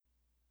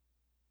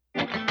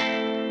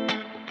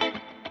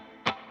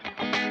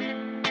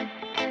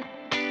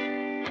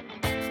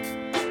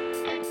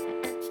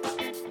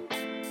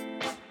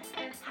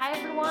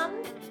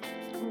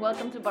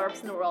welcome to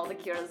Barb's New World, the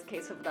curious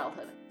case of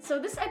adulthood. So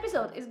this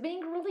episode is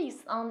being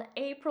released on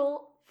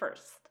April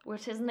 1st,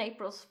 which is an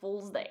April's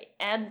Fool's Day.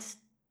 And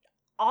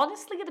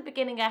honestly, at the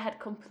beginning I had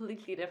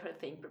completely different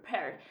thing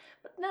prepared.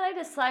 But then I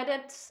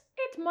decided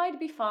it might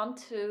be fun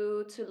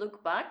to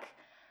look back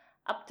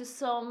up to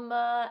some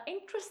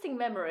interesting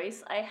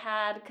memories I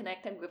had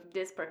connected with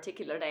this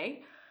particular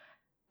day.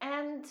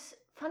 And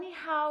funny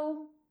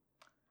how,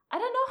 I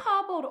don't know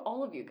how about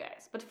all of you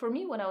guys, but for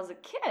me when I was a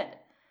kid,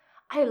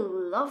 I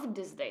loved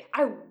this day.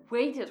 I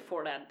waited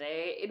for that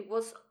day. It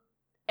was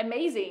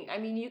amazing. I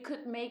mean, you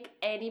could make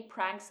any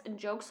pranks and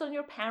jokes on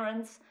your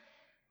parents,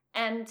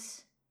 and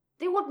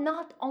they would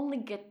not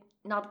only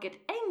not get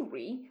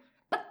angry,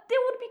 but they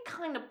would be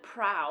kind of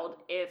proud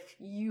if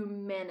you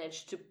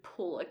managed to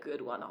pull a good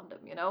one on them,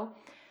 you know?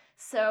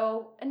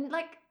 So, and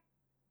like,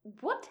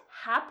 what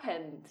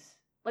happened?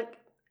 Like,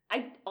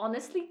 I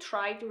honestly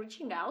tried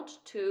reaching out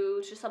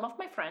to some of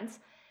my friends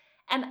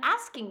and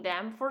asking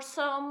them for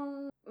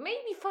some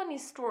maybe funny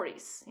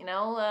stories, you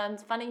know, and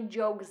funny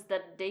jokes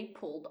that they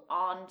pulled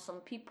on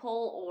some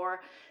people,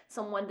 or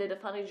someone did a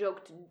funny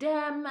joke to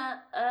them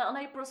on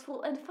April's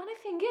Fool. And the funny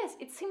thing is,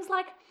 it seems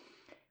like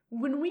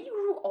when we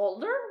grew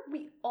older,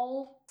 we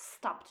all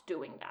stopped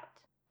doing that.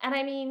 And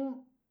I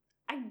mean,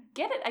 I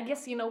get it. I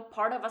guess, you know,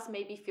 part of us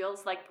maybe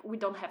feels like we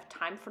don't have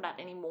time for that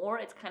anymore.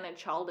 It's kind of a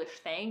childish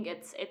thing.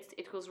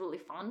 It was really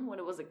fun when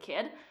I was a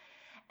kid.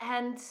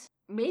 And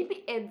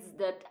maybe it's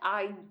that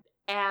I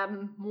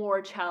am more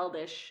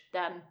childish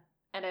than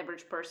an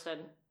average person.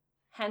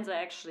 Hence,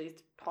 I actually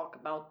talk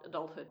about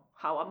adulthood,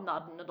 how I'm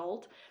not an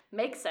adult.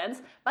 Makes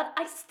sense. But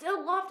I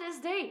still love this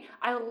day.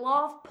 I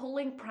love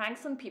pulling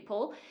pranks on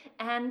people.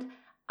 And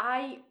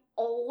I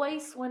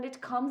always, when it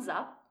comes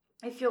up,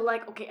 I feel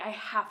like, okay, I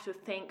have to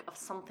think of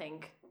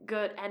something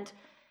good. And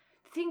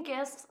the thing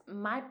is,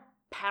 my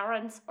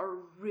parents are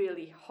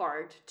really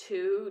hard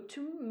to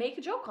make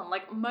a joke on.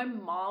 Like, my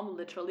mom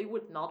literally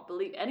would not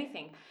believe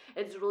anything.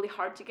 It's really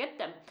hard to get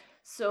them.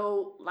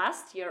 So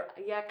last year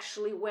I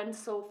actually went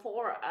so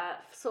far,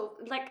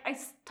 I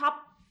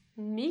stopped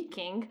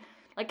making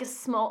like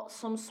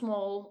some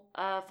small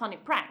funny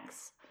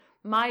pranks.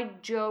 My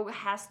joke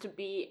has to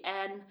be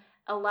an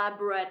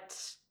elaborate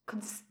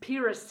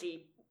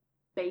conspiracy,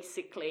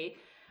 basically,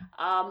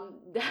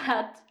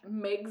 that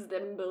makes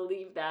them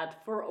believe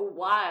that for a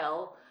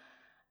while.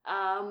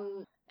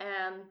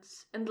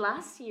 And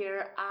last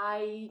year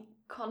I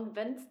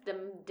convinced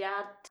them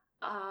that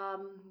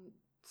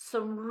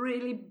some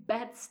really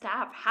bad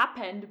stuff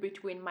happened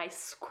between my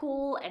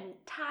school and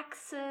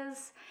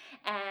taxes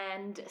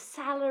and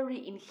salary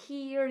in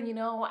here. You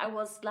know, I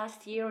was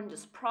last year in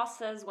this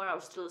process where I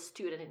was still a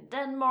student in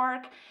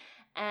Denmark,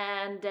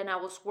 and then I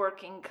was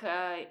working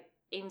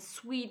in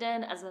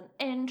Sweden as an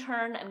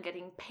intern and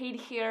getting paid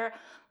here,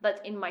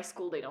 but in my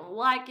school they don't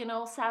like, you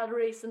know,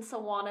 salaries and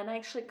so on. And I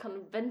actually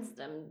convinced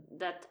them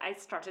that I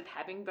started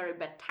having very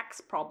bad tax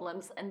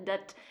problems, and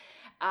that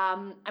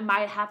I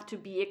might have to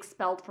be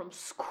expelled from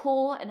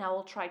school, and I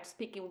will try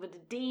speaking with the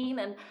dean.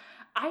 And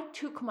I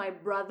took my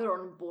brother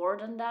on board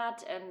on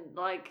that, and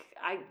like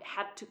I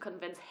had to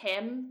convince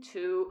him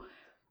to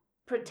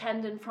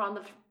pretend in front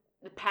of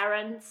the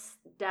parents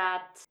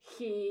that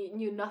he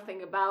knew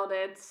nothing about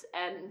it.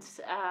 And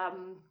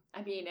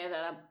I mean,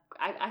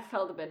 I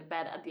felt a bit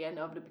bad at the end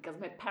of it because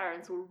my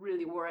parents were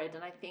really worried,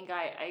 and I think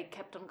I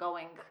kept on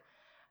going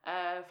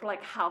for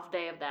like half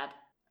day of that.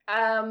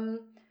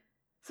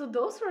 So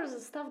those were the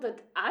stuff that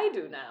I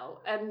do now.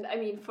 And I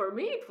mean, for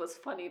me, it was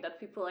funny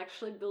that people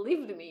actually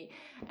believed me.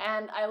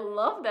 And I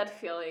love that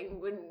feeling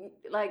when,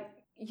 like,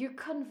 you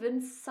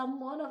convince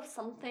someone of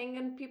something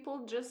and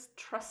people just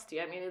trust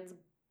you. I mean, it's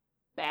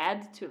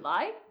bad to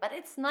lie, but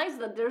it's nice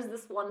that there's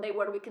this one day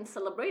where we can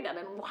celebrate that.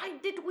 And why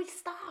did we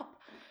stop?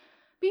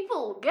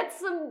 People, get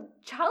some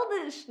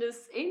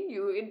childishness in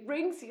you. It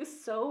brings you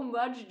so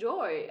much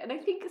joy. And I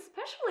think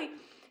especially,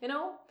 you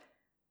know,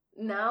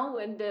 now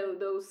in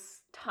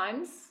those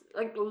times,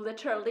 like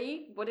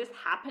literally what is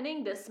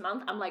happening this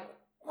month, I'm like,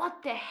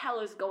 what the hell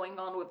is going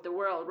on with the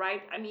world,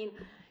 right? I mean,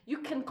 you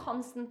can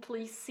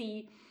constantly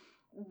see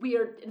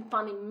weird and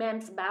funny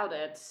memes about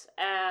it.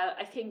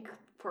 I think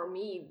for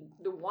me,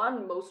 the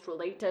one most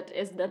related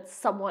is that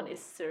someone is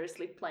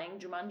seriously playing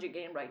Jumanji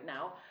game right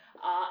now,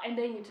 and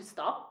they need to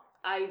stop.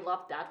 I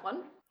love that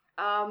one.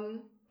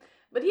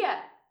 But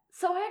yeah,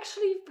 so I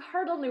actually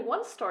heard only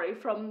one story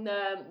from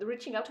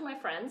reaching out to my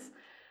friends.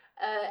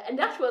 And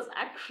that was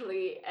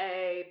actually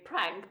a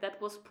prank that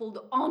was pulled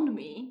on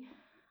me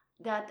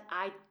that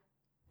I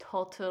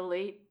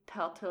totally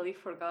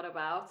forgot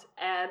about.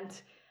 And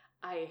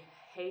I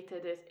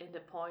hated it in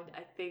the point.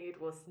 I think it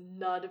was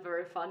not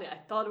very funny. I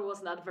thought it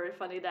was not very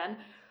funny then,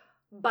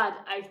 but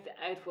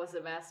it was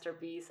a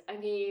masterpiece. I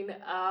mean,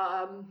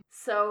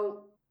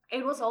 so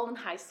it was all in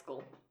high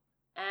school.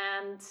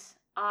 And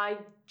I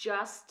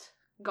just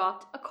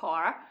got a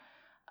car.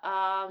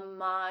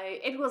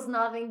 It was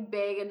nothing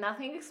big and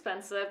nothing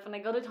expensive, and I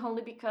got it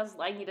only because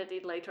I needed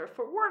it later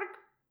for work.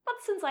 But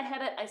since I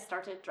had it, I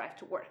started drive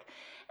to work.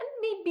 And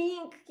me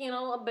being, you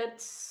know, a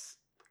bit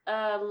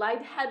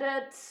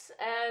lightheaded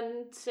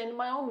and in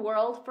my own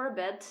world for a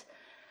bit,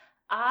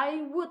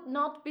 I would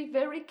not be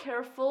very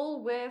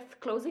careful with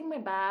closing my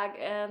bag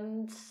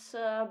and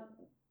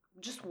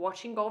just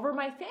watching over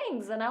my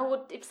things. And I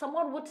would, if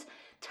someone would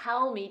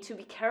tell me to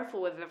be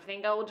careful with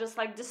everything, I would just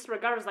like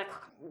disregard. It's like,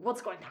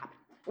 what's going to happen?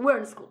 We're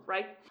in school,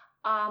 right?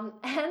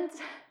 And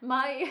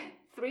my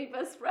 3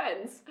 best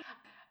friends,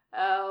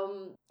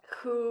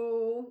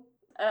 who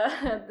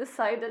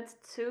decided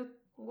to,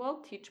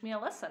 well, teach me a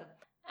lesson.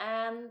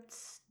 And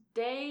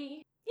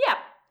they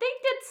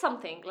did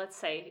something, let's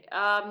say.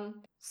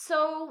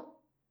 So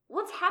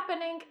what's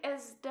happening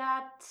is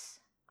that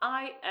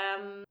I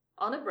am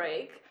on a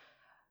break,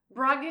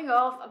 bragging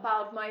off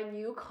about my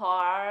new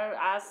car,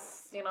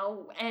 as, you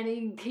know,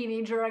 any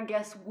teenager, I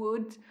guess,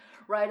 would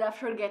right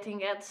after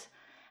getting it.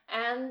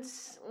 And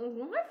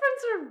my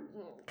friends are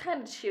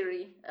kind of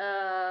cheery.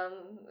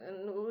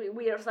 And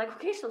we are like,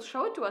 okay, so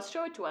show it to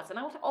us. And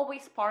I would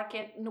always park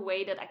it in a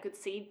way that I could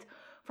see it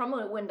from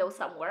a window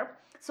somewhere.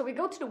 So we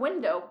go to the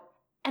window,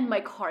 and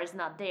my car is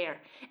not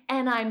there.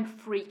 And I'm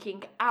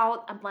freaking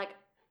out. I'm like,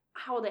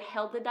 how the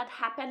hell did that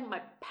happen?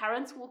 My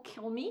parents will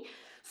kill me.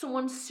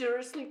 Someone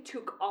seriously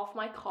took off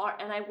my car,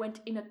 and I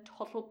went in a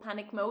total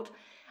panic mode.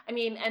 I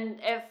mean, and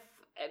if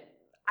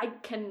I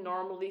can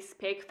normally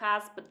speak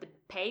fast, but the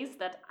pace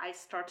that I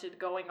started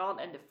going on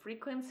and the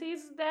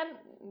frequencies, then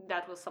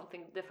that was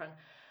something different.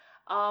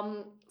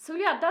 So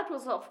yeah, that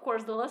was of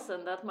course the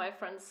lesson that my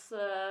friends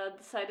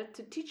decided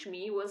to teach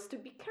me, was to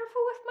be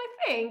careful with my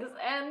things.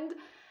 And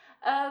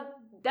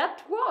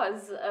that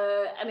was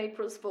an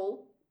April's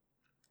Fool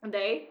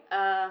day,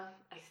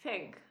 I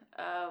think.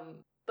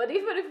 But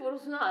even if it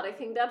was not, I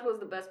think that was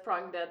the best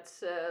prank that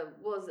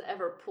was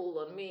ever pulled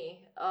on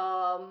me.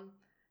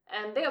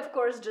 And they, of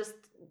course, just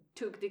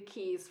took the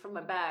keys from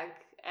my bag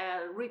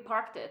and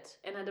reparked it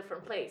in a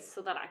different place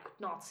so that I could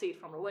not see it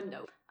from the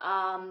window.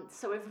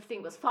 So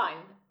everything was fine.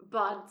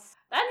 But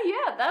then,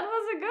 yeah, that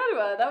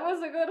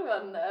was a good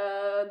one.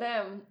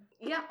 Damn.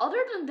 Yeah,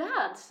 other than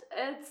that,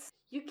 it's,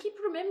 you keep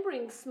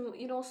remembering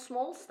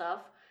small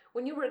stuff.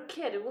 When you were a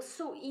kid, it was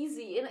so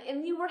easy,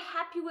 and you were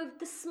happy with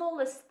the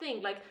smallest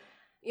thing, like,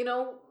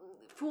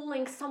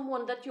 fooling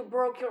someone that you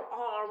broke your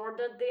arm or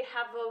that they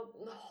have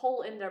a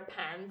hole in their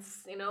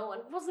pants, and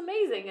it was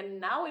amazing. And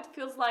now it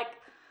feels like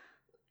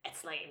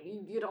it's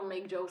lame. You don't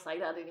make jokes like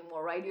that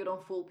anymore, right? You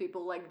don't fool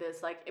people like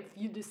this. Like, if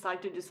you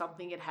decide to do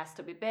something, it has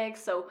to be big.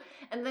 So,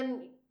 and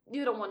then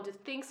you don't want to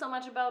think so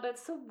much about it,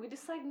 so we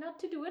decide not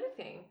to do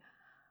anything.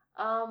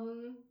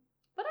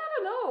 But I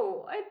don't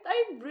know. I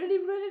really,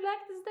 really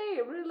like this day.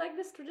 I really like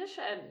this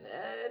tradition.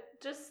 It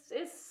just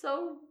is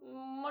so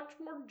much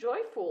more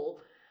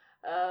joyful.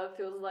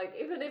 Feels like,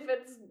 even if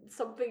it's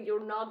something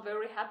you're not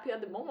very happy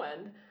at the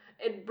moment,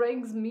 it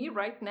brings me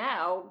right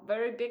now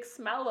very big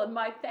smile on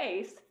my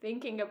face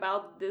thinking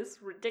about this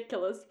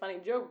ridiculous funny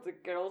joke the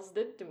girls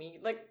did to me.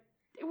 Like,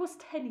 it was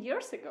 10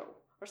 years ago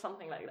or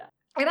something like that.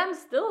 And I'm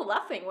still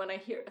laughing when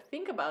I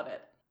think about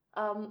it.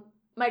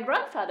 My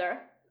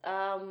grandfather,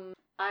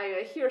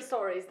 I hear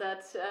stories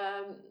that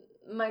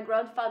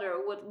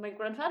what my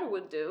grandfather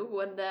would do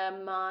when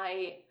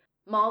my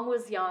mom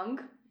was young.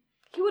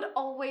 He would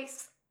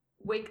always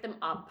wake them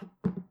up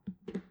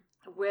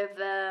with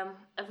a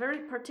very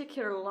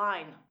particular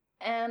line.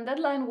 And that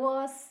line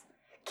was,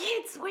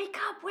 "Kids, wake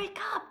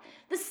up!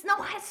 The snow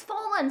has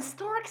fallen,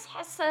 Storks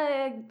has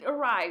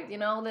arrived."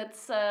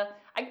 That's,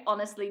 I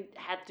honestly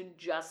had to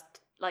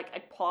just,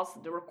 I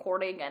paused the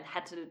recording and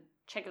had to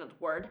check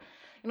that word.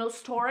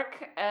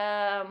 Stork,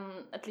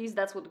 at least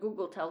that's what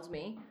Google tells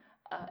me,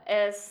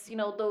 is,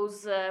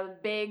 those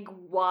big,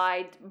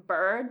 white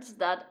birds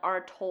that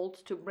are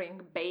told to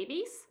bring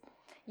babies.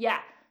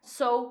 Yeah,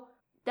 so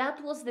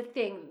that was the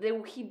thing.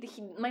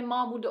 My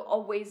mom would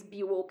always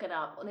be woken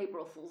up on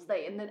April Fool's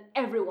Day, and then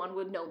everyone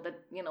would know that,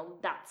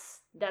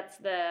 that's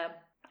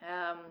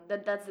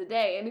the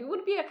day, and it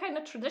would be a kind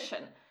of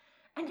tradition.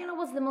 And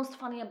what's the most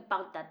funny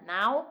about that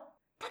now?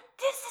 That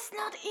this is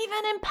not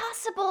even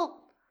impossible.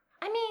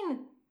 I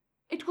mean,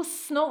 it was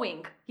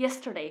snowing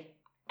yesterday,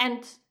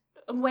 and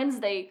on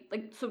Wednesday,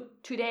 so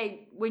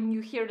today, when you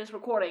hear this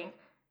recording,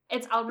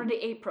 it's already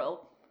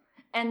April,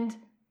 and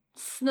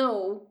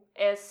snow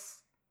is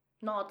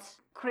not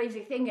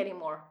crazy thing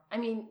anymore. I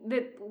mean,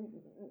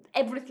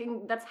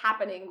 everything that's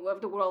happening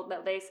with the world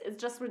nowadays is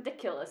just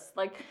ridiculous.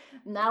 Like,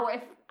 now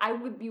if I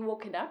would be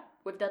woken up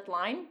with that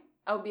line,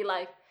 I would be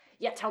like,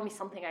 yeah, tell me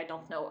something I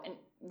don't know, and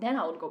then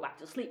I would go back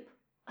to sleep.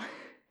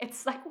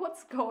 It's like,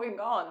 what's going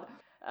on?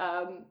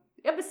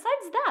 Yeah,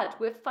 besides that,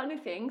 with funny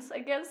things, I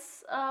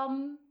guess,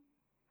 on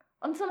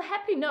some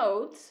happy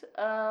note,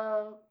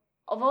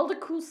 of all the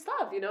cool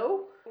stuff,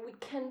 we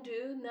can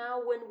do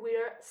now when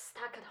we're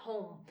stuck at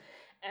home.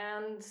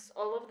 And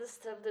all of the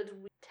stuff that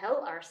we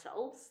tell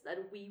ourselves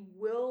that we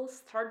will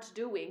start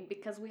doing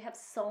because we have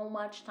so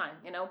much time,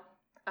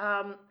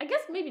 I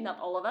guess maybe not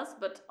all of us,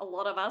 but a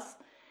lot of us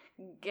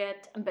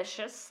get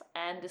ambitious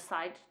and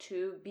decide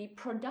to be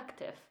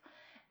productive.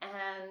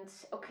 And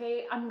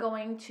okay, I'm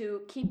going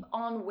to keep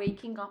on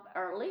waking up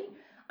early.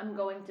 I'm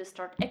going to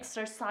start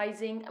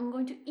exercising. I'm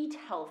going to eat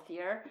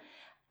healthier.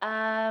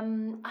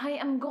 I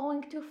am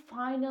going to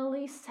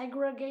finally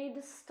segregate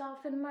the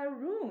stuff in my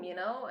room,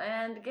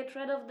 and get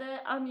rid of the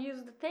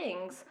unused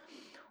things.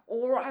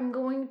 Or I'm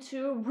going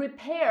to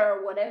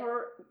repair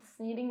whatever is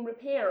needing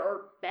repair,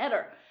 or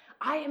better,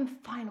 I am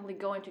finally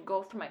going to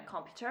go through my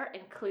computer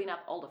and clean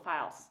up all the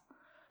files.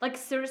 Like,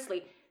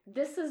 seriously,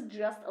 this is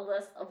just a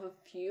list of a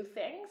few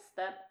things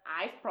that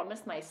I've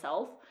promised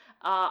myself.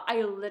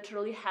 I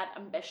literally had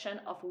ambition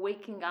of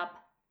waking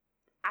up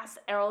as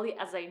early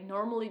as I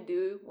normally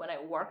do when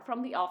I work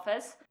from the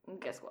office. And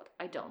guess what?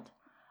 I don't.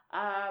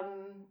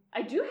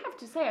 I do have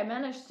to say I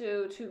managed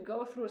to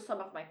go through some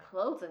of my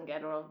clothes and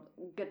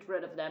get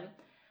rid of them.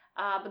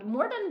 But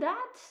more than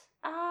that,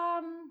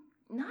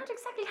 not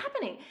exactly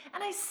happening.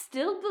 And I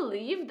still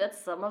believe that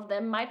some of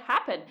them might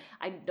happen.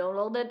 I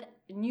downloaded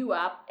a new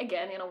app,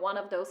 again, one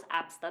of those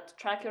apps that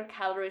track your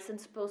calories and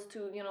supposed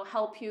to,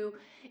 help you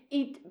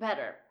eat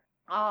better.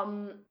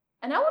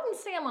 And I wouldn't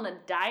say I'm on a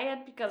diet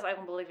because I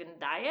don't believe in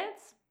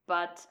diets,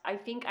 but I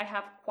think I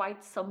have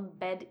quite some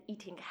bad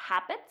eating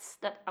habits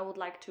that I would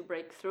like to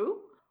break through.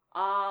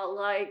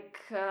 Like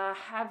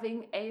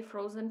having a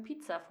frozen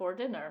pizza for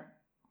dinner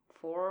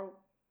 4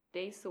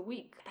 days a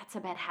week. That's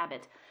a bad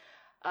habit.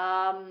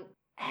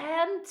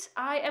 And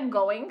I am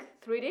going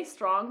 3 days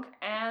strong,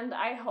 and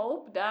I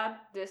hope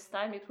that this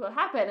time it will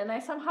happen, and I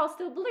somehow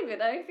still believe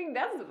it. I think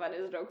that's the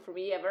funniest joke for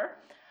me ever.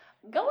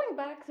 Going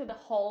back to the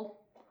whole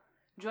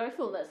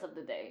joyfulness of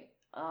the day.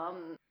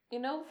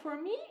 For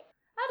me,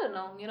 I don't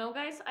know,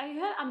 guys, I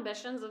had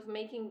ambitions of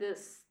making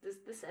this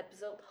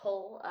episode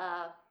whole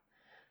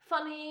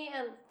funny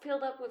and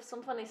filled up with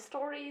some funny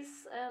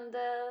stories, and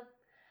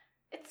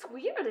it's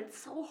weird, it's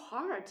so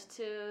hard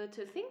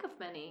to think of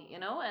many,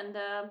 and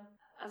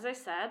as I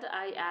said,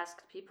 I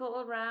asked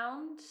people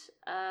around.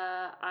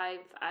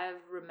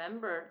 I've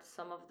remembered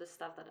some of the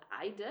stuff that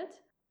I did,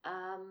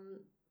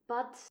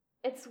 but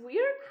it's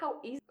weird how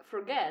easy to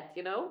forget,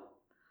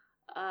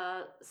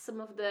 some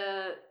of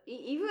the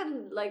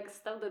even like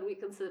stuff that we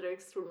consider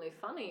extremely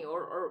funny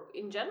or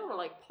in general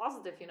like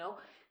positive,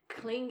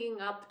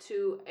 clinging up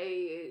to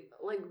a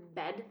like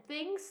bad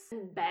things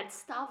and bad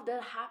stuff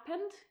that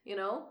happened,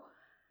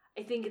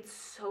 I think it's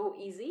so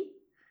easy.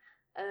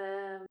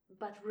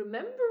 But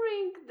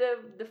remembering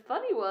the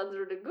funny ones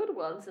or the good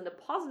ones and the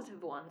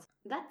positive ones,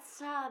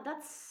 that's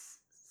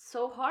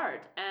so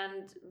hard.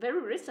 And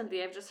very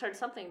recently I've just heard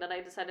something that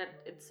I decided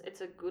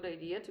it's a good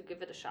idea to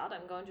give it a shot.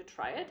 I'm going to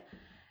try it,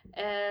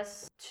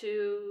 as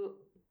to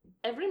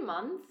every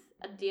month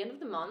at the end of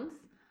the month,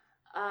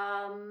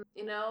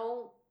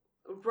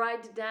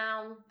 write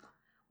down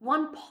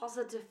one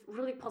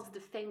really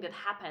positive thing that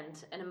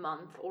happened in a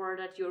month, or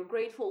that you're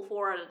grateful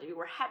for, that you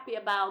were happy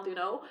about,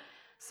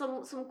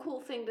 some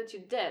cool thing that you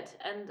did.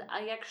 And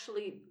I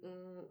actually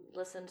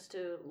listened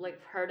to,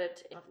 like, heard it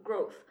of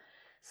growth.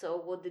 So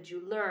what did you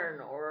learn,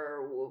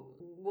 or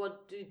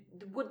what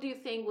do you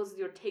think was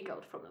your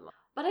takeout from the month?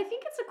 But I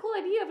think it's a cool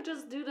idea of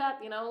just do that,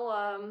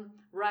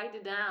 write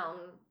it down,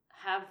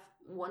 have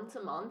once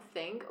a month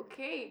think,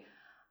 okay,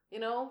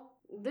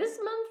 this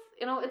month,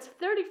 it's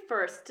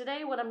 31st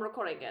today when I'm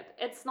recording it.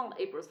 It's not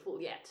April's Fool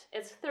yet.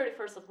 It's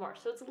 31st of March,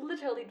 so it's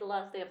literally the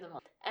last day of the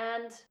month.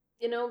 And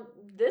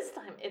this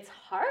time it's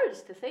hard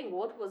to think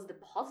what was the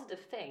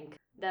positive thing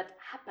that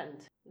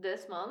happened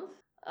this month.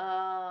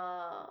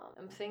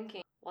 I'm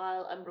thinking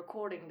while I'm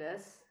recording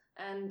this,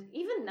 and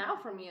even now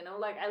for me,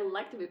 I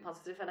like to be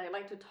positive, and I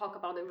like to talk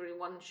about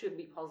everyone should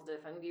be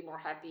positive and be more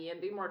happy and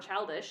be more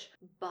childish.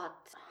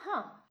 But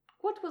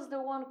what was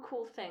the one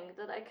cool thing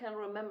that I can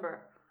remember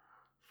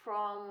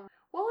from?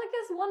 Well, I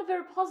guess one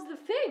very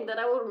positive thing that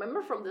I will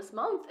remember from this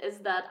month is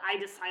that I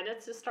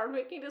decided to start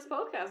making this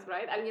podcast,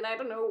 right? I mean, I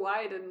don't know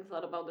why I didn't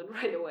thought about it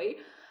right away.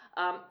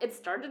 It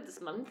started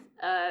this month.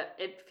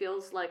 It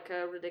feels like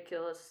a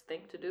ridiculous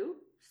thing to do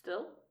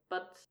still,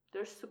 but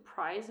there's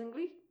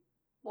surprisingly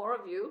more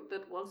of you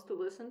that wants to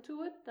listen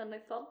to it than I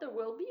thought there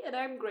will be, and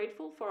I'm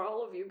grateful for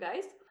all of you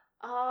guys.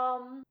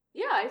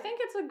 Yeah, I think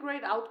it's a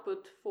great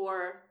output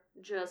for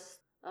just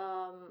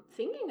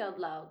thinking out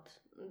loud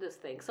this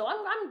thing. So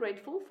I'm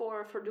grateful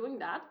for doing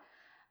that.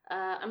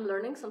 I'm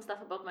learning some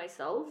stuff about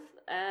myself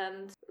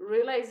and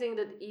realizing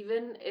that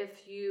even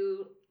if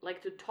you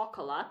like to talk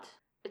a lot,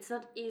 it's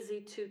not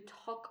easy to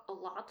talk a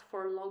lot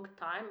for a long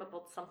time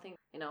about something,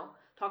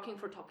 talking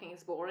for talking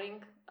is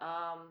boring.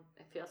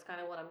 It feels kind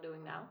of what I'm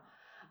doing now.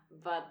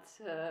 But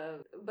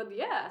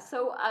yeah,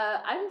 so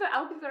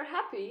I'll be very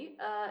happy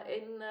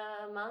in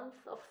the month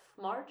of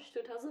March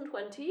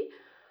 2020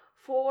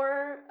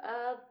 for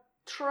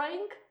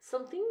trying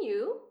something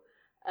new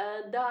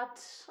that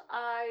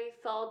I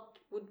thought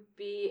would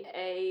be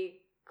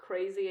a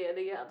crazy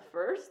idea at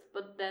first,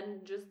 but then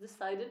just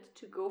decided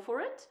to go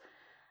for it.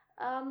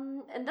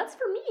 And that's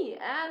for me,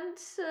 and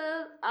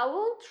I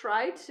will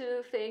try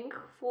to think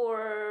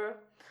for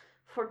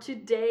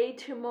today,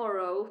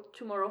 tomorrow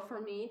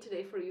for me,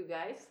 today for you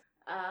guys,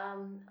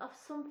 of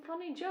some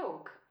funny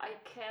joke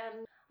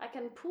I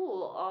can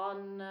pull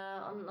on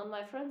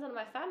my friends and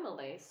my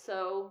family.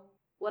 So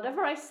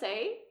whatever I say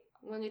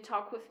when you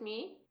talk with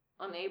me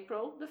on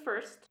April the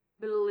 1st,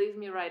 believe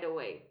me right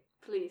away.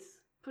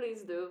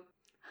 Please do.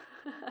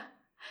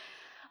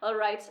 All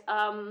right,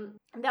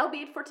 that'll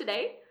be it for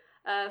today.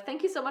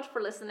 Thank you so much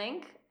for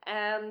listening.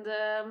 And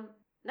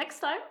next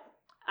time,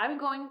 I'm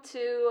going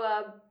to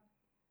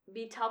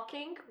be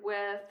talking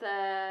with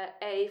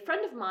a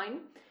friend of mine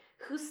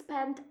who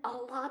spent a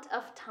lot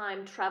of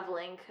time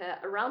traveling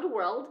around the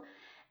world.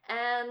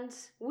 And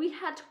we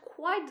had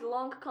quite a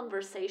long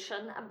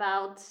conversation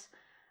about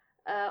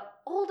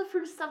all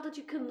different stuff that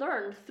you can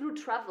learn through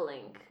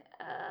traveling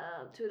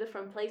to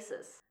different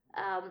places.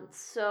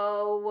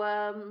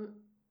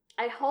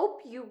 I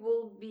hope you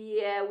will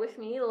be with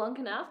me long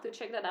enough to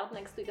check that out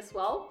next week as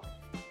well.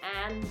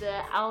 And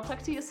I'll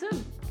talk to you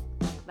soon.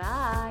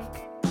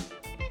 Bye!